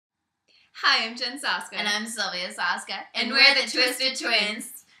Hi, I'm Jen Soska. And I'm Sylvia Soska. And we're the Twisted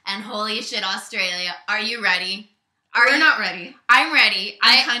Twins. And holy shit, Australia. Are you ready? We're not ready. I'm ready.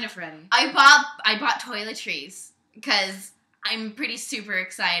 I'm kind of ready. I bought toiletries because I'm pretty super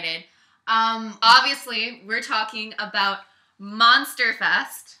excited. Obviously, we're talking about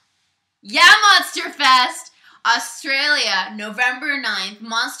MonsterFest. Yeah, MonsterFest! Australia, November 9th,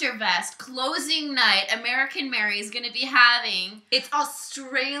 MonsterFest, closing night, American Mary is going to be having. Its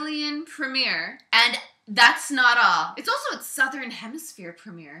Australian premiere. And that's not all. It's also its Southern Hemisphere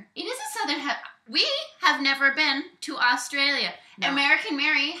premiere. It is a Southern We have never been to Australia. No. American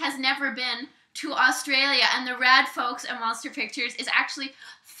Mary has never been to Australia. And the rad folks at Monster Pictures is actually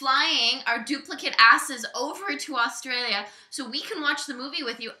flying our duplicate asses over to Australia so we can watch the movie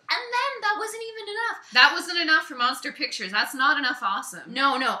with you. And then that wasn't even enough. That wasn't enough for Monster Pictures. That's not enough awesome.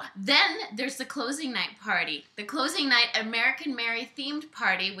 No. Then there's the closing night party. The closing night American Mary themed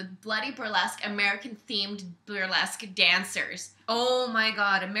party with bloody burlesque, American themed burlesque dancers. Oh my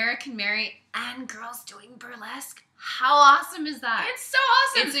god, American Mary and girls doing burlesque. How awesome is that? It's so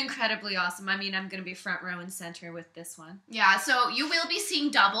awesome. It's incredibly awesome. I mean, I'm going to be front row and center with this one. Yeah, so you will be seeing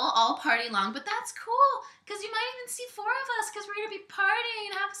double all party long, but that's cool because you might even see 4 of us because we're going to be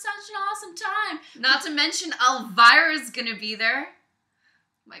partying and have such an awesome time. Not to mention Elvira's going to be there.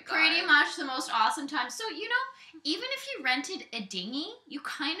 My God. Pretty much the most awesome time. So, you know, even if you rented a dinghy, you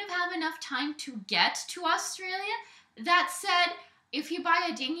kind of have enough time to get to Australia. That said, if you buy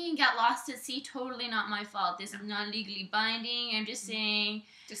a dinghy and get lost at sea, totally not my fault. This is not legally binding. I'm just saying,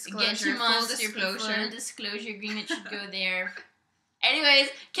 get your full disclosure agreement should go there. Anyways,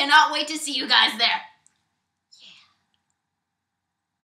 cannot wait to see you guys there.